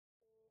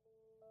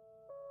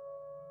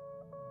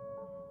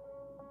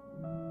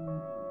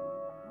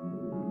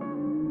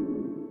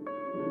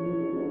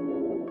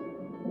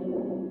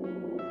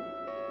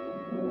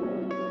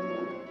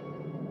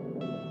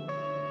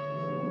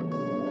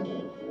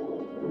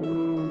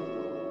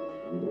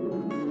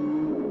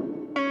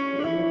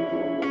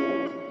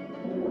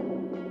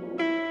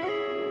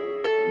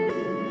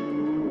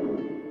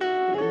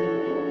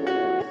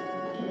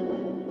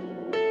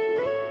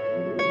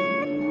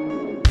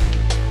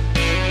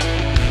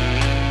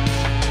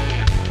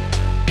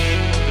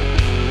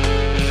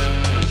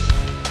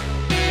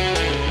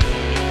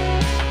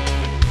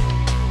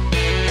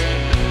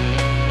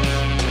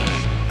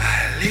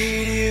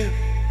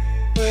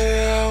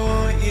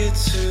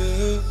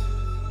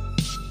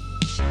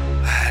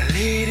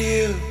lead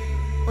you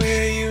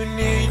where you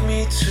need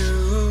me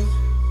to.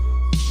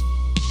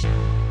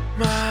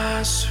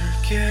 My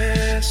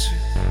circus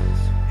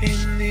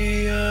in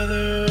the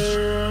other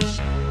room.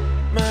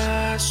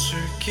 My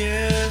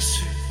circus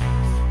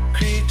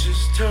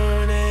creatures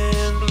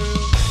turning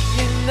blue.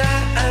 You're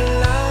not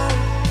alone.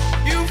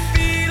 You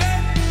feel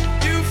it.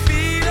 You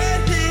feel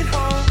it hit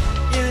home.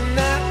 You're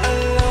not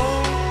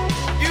alone.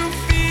 You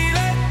feel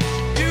it.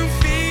 You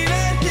feel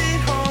it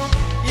hit home.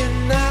 You're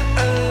not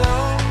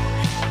alone.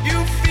 You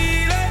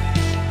feel it.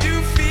 You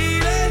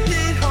feel it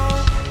hit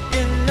home.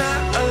 You're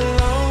not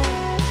alone.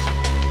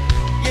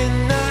 You're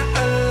not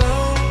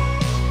alone.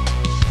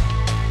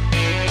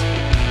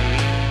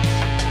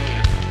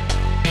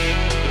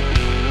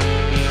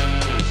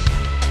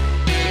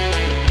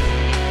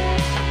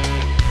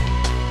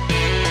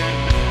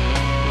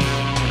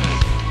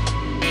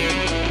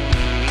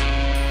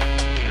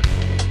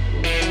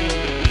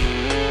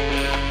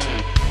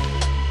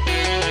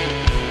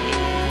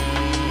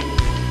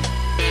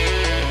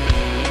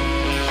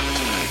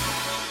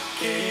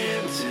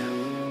 Can't tell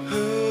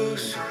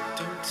who's.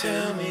 Don't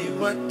tell me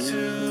what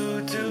to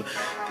do.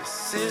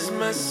 This is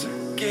my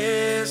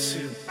circus.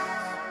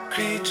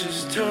 Creatures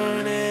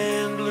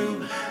turning blue.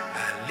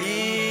 I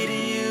lead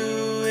you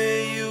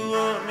where you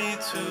want me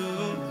to.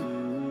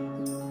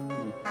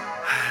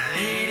 I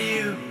lead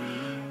you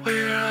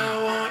where I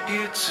want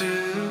you to.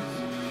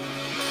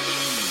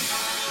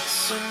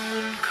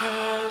 Someone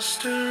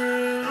caused a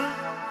room.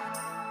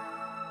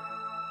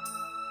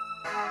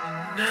 And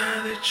now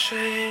they're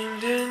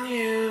chained and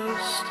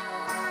used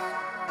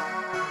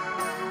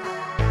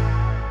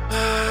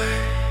by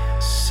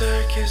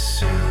circus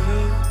suit.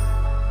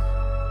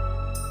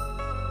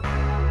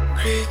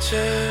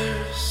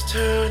 Creatures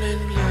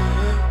turning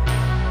blue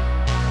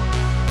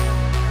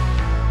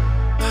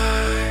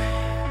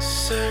by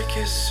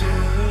circus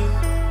suit.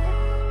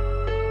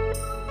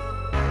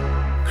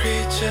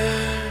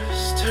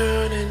 Creatures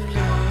turning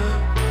blue.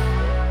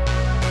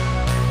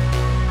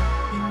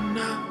 You're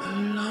not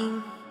alone.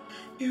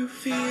 You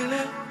feel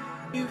it.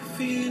 You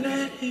feel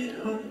it hit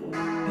home.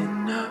 You're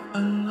not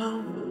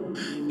alone.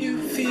 You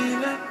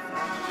feel it.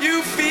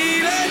 You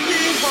feel it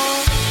hit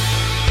home.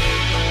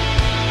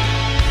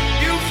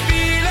 You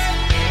feel it.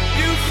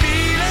 You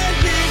feel it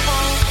hit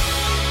home.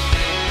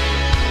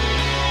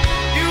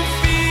 You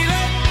feel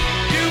it.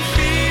 You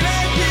feel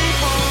it hit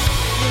home.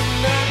 You're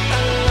not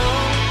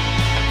alone.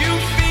 You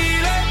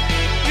feel it.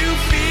 You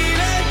feel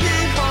it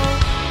hit home.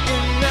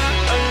 You're not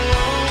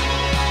alone.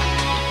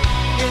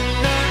 You're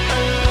not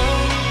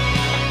alone.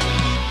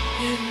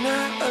 You're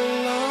not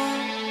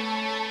alone.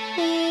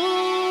 Ooh,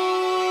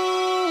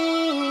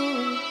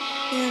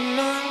 you're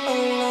not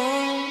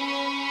alone.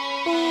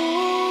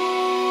 Ooh,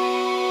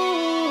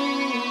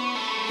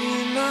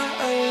 you're not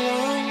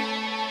alone.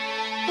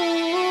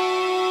 Ooh,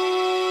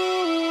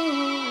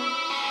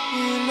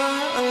 you're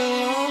not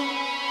alone.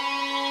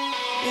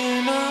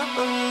 You're not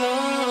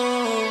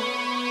alone.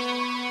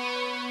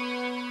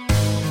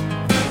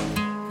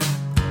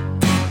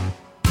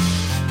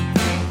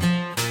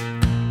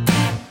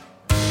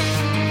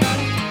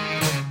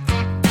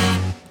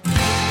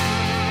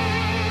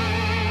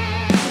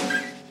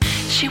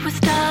 She was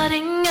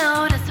starting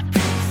out as a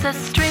princess,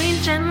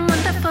 strange and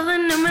wonderful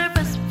in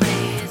numerous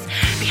ways.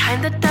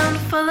 Behind the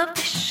downfall of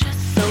vicious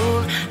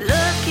soul,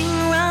 looking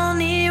around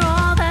near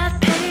all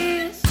that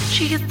pays.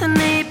 She is the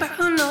neighbor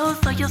who knows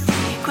all your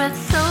secrets,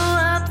 so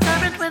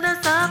observant with her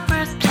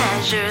supper's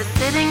pleasure.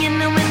 Sitting in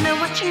the window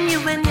watching you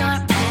and your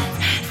pets,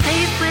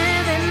 safe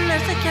within her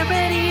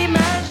security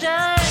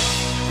measures.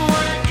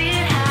 What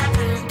did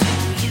happen to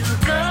you,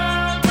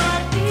 girl?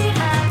 What did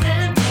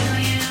happen to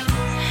you?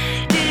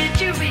 Did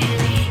you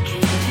really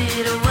give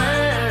it a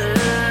whirl?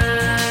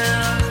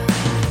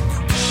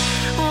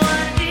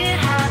 What did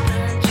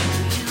happen to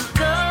you,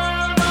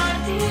 girl? What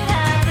did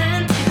happen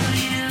to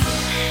you?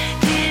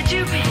 Did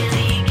you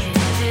really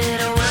give it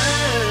a whirl?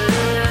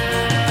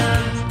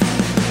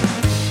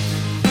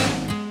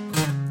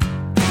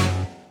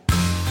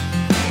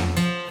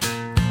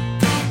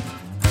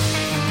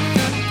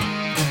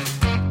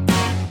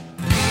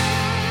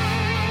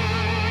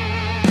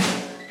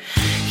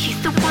 He's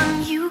the one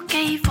you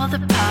gave all the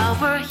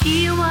power.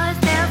 He was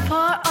there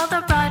for all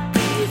the right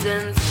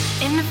reasons.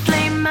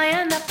 Inflamed by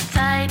an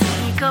appetite,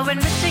 ego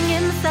enriching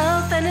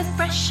himself and his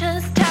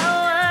precious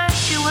tower.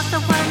 She was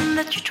the one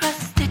that you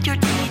trusted your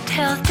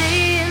details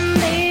day in,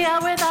 day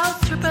out without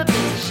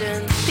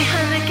supervision.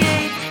 Behind the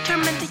gate,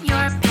 tormenting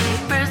your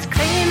papers,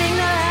 claiming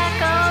the lack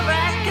of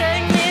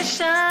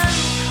recognition.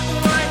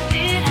 What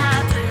did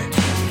happen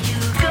to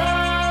you,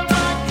 girl?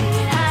 What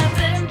did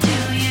happen to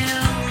you?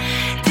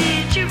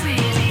 Did you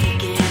really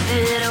give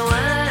it a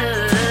whirl?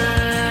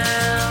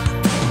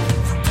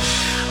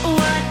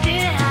 What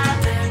did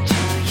happen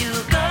to you,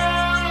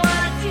 girl?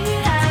 What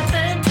did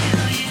happen to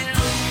you?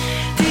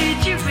 Did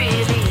you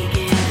really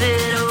give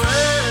it a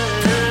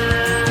whirl?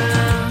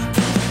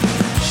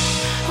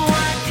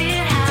 What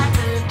did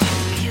happen to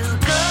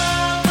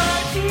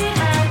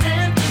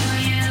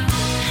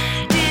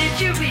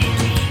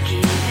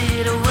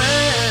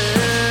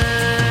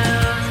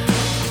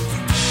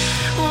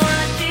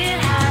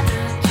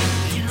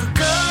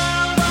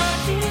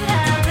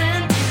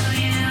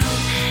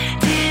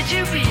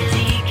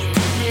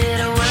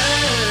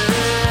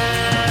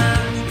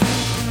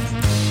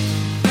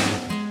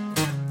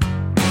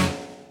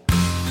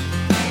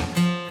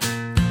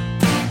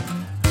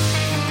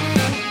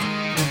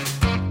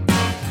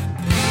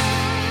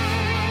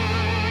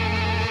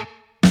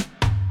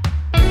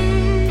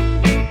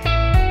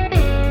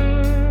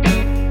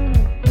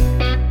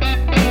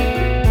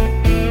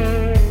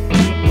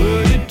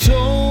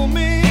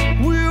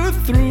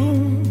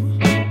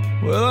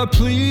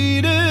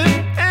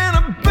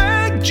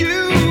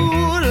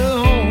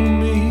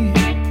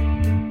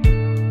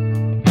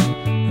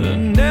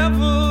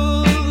never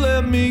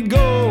let me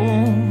go.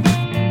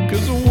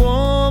 'Cause a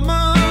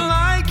woman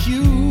like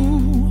you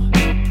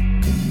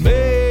can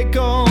make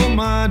all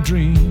my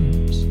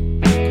dreams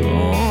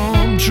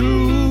come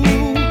true.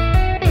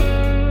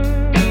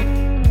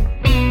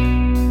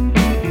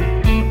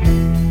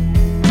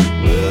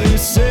 Well, you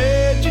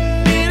said you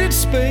needed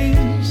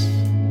space,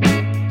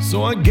 so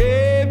I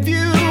gave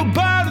you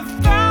about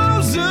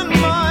 1,000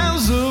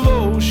 miles of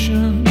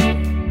ocean.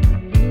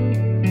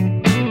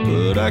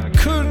 But I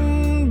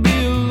couldn't be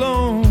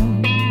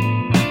alone,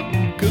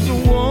 'cause a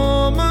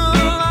woman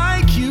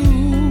like you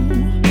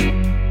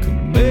can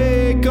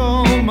make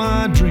all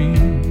my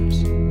dreams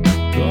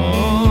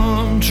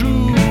come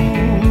true.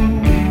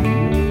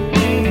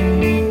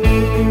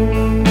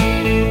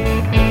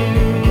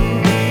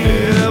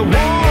 Yeah, I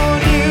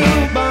want you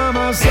by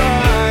my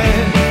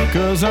side,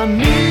 'cause I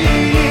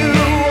need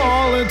you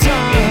all the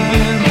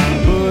time.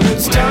 But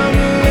it's time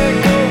to let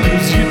go,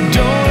 'cause you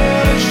don't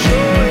wanna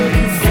show it.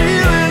 You're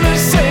feeling the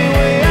same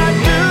way I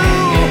do.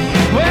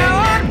 Well,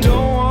 I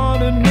don't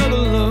want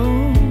another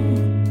love,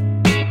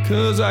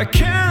 'cause I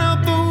can't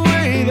help the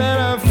way that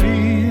I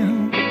feel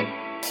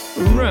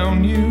around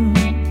you.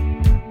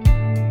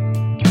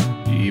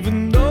 Even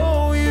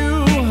though you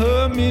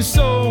hurt me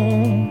so,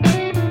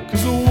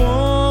 'cause a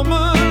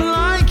woman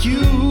like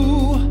you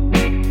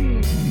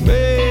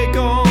make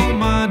all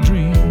my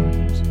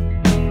dreams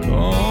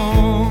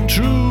come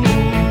true.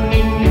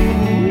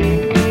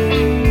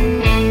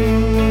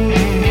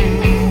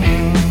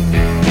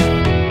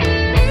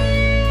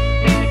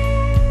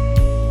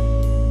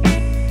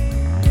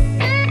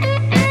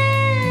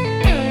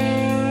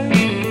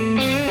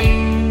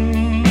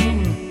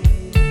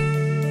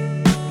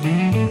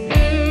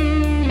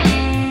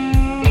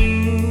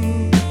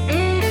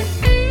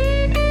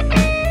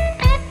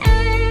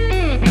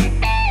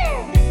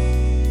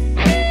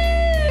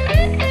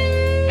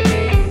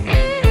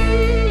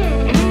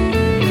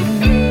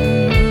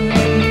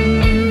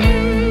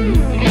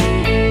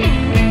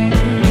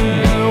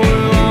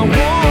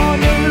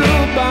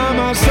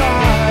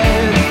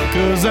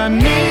 I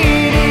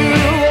need you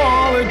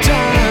all the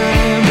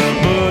time,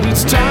 but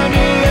it's time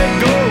to let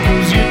go,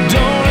 'cause you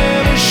don't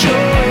ever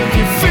show if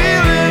you're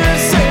feeling the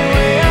same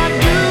way I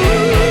do.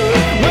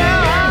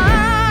 Well,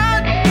 I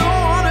don't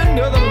want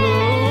another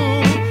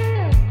love,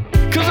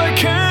 'cause I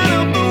can't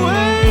help the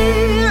way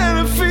that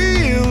I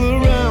feel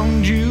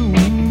around you.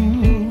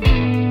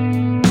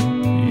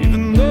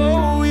 Even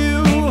though you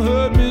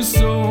hurt me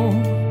so,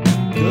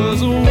 'cause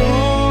a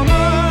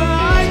woman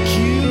like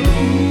you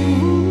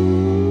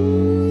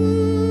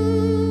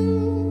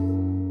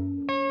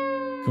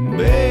can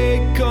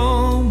make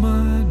all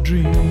my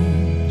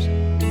dreams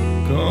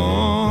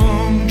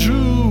come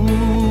true.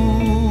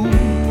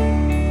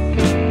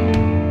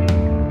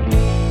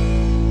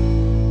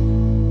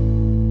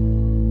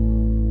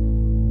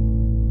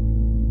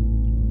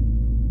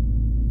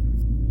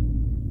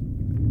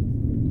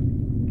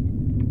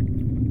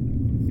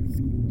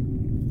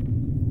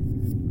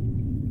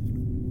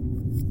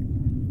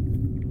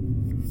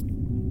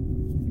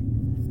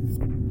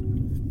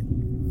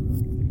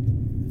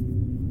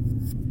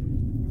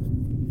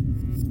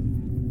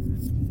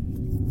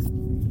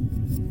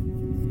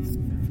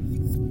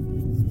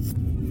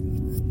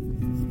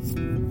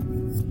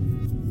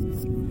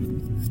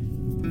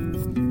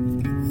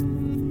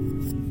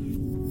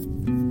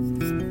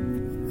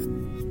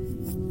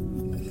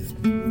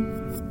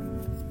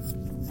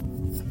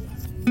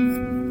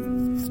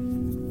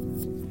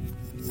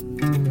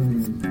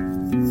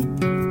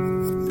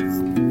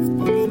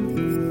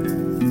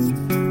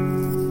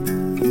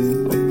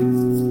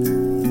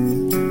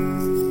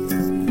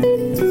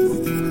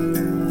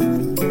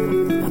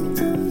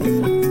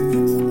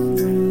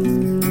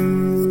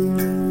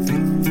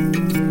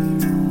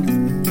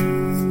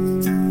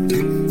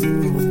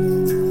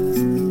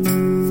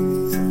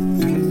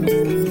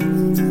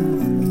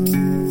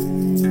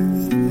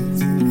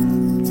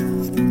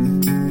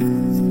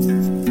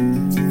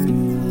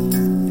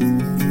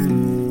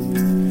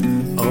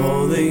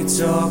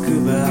 Talk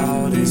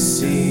about is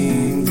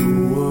seeing the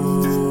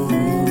world.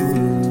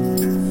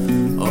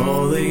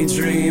 All they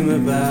dream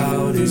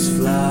about is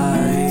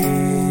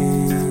flying.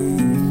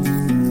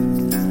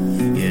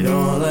 Yet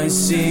all I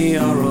see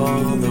are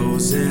all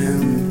those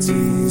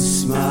empty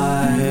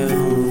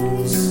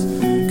smiles,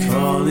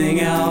 calling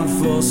out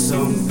for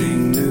something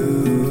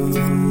new.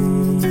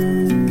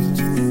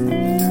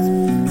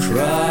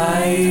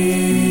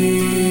 Crying,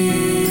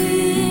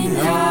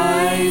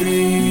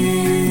 hiding.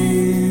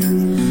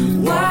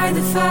 Why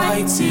the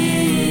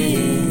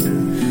fighting?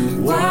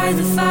 Why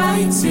the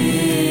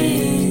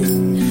fighting?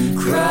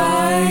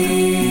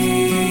 Crying,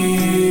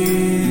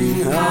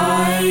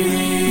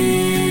 hiding.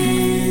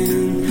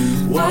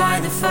 Why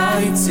the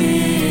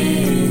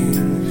fighting?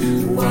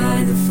 Why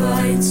the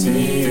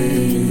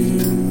fighting?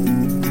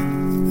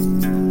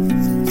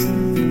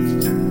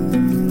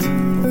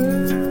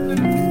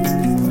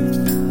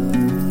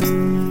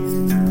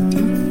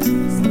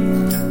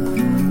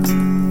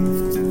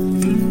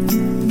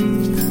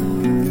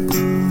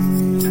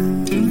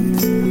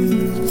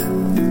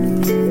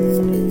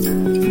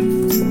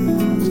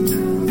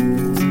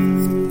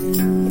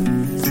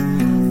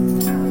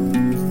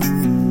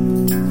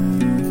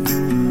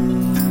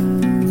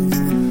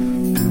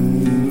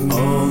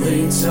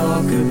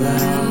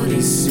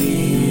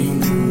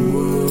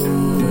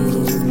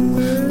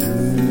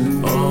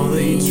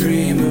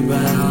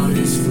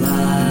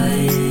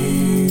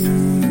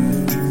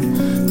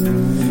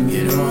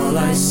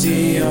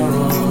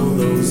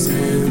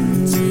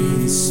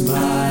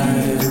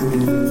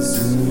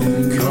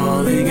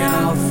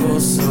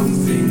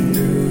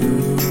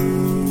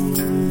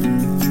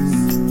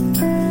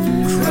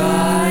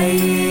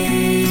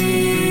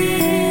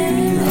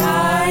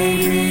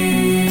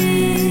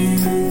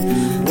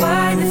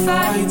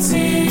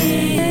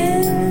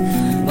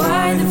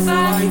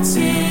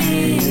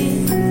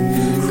 fighting,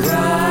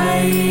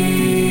 crying,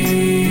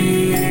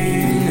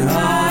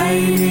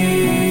 hiding.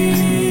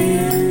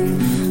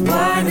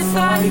 Why the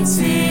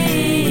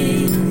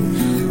fighting?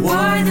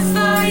 Why the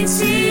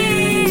fighting?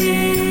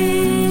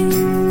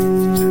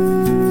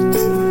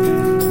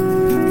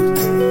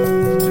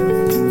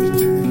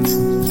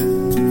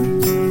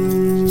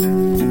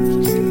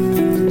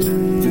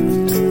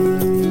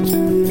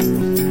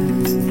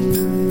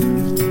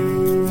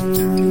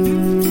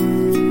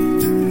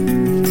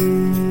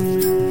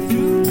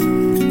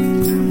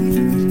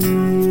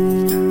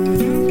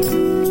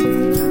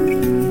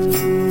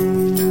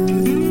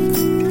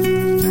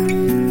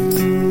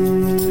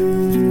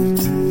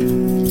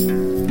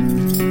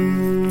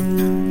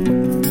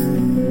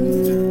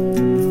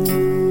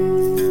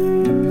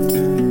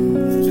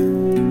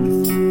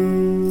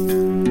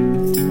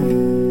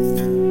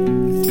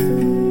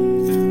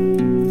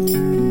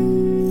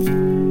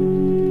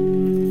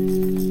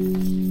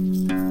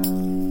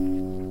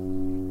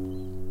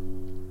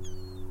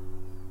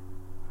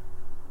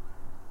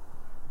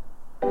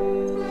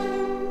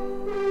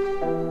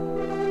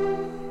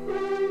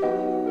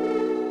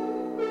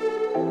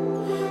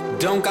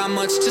 Don't got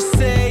much to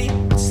say,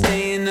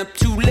 staying up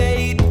too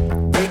late,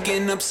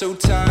 waking up so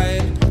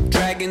tired,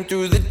 dragging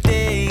through the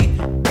day,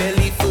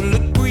 belly full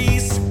of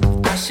grease,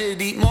 I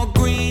should eat more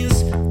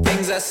greens,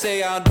 things I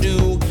say I'll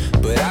do,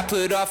 but I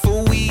put off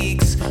for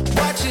weeks,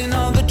 watching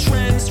all the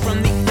trends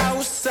from the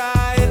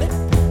outside,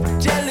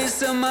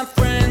 jealous of my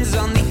friends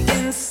on the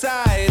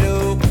inside,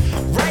 oh,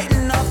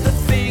 writing off the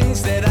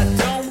things that I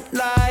don't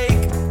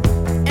like,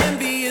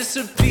 envious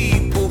of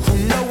people who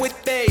know what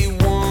they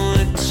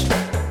want,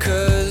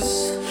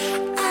 'cause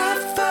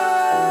I've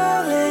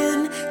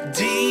fallen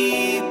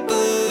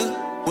deeper.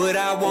 What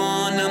I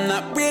want, I'm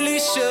not really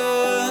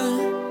sure.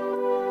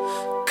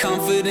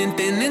 Confident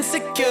and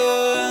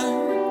insecure,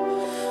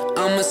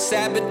 I'm a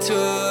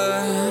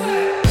saboteur.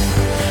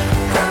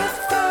 I've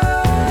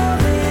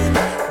fallen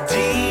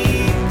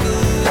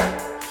deeper.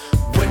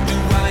 What do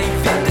I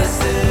even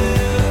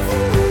deserve?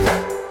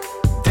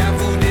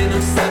 Dabbled in,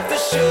 I'm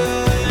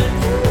self-assured,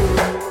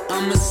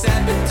 I'm a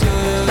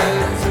saboteur.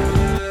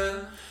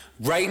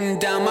 Writing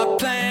down my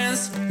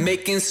plans,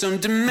 making some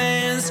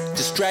demands,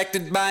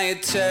 distracted by a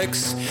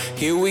text.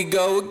 Here we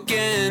go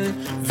again,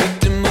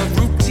 victim of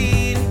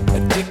routine,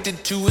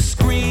 addicted to a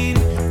screen.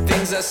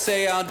 Things I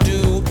say I'll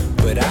do,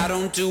 but I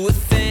don't do a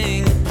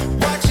thing.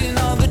 Watching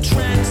all the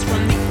trends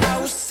from the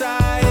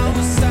outside,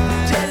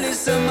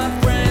 jealous of my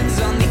friends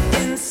on the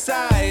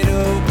inside.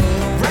 Oh,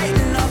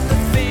 writing off the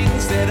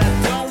things that I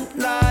don't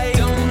like,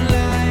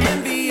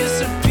 envious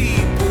of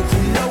people who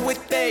know what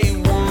they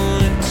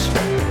want.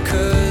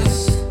 'Cause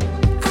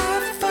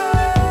I've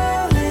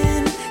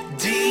fallen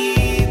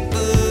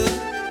deeper.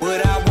 What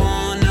I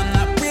want, I'm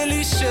not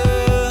really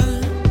sure.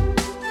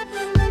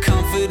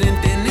 Confident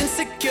and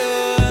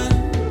insecure,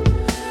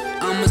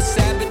 I'm a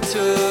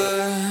saboteur.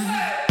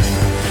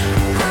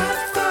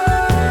 I've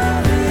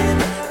fallen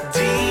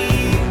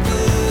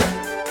deeper.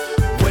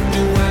 What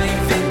do I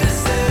even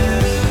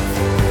deserve?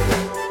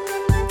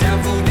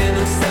 Dabbled in,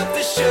 I'm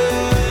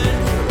self-assured,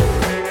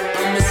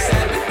 I'm a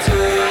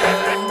saboteur.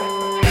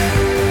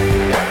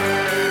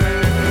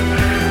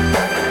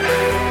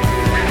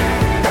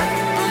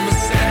 I'm a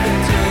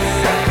saboteur.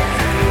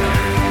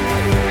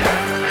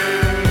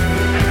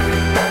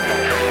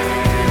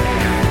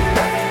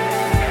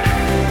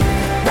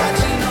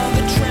 Watching all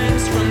the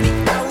trends from the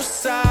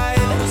outside,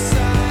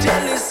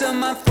 jealous of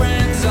my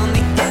friends on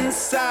the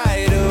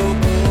inside. Oh,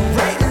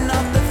 writing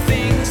off the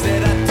things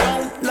that I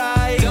don't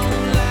like,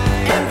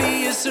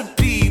 envious of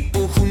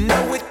people who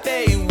know what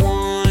they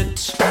want.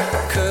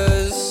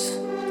 'Cause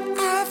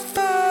I've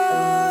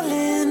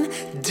fallen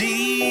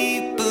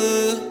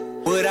deeper.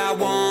 What I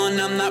want,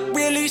 I'm not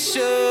really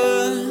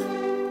sure.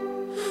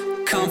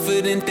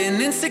 Confident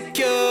and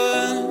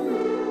insecure,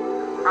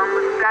 I'm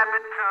a saboteur.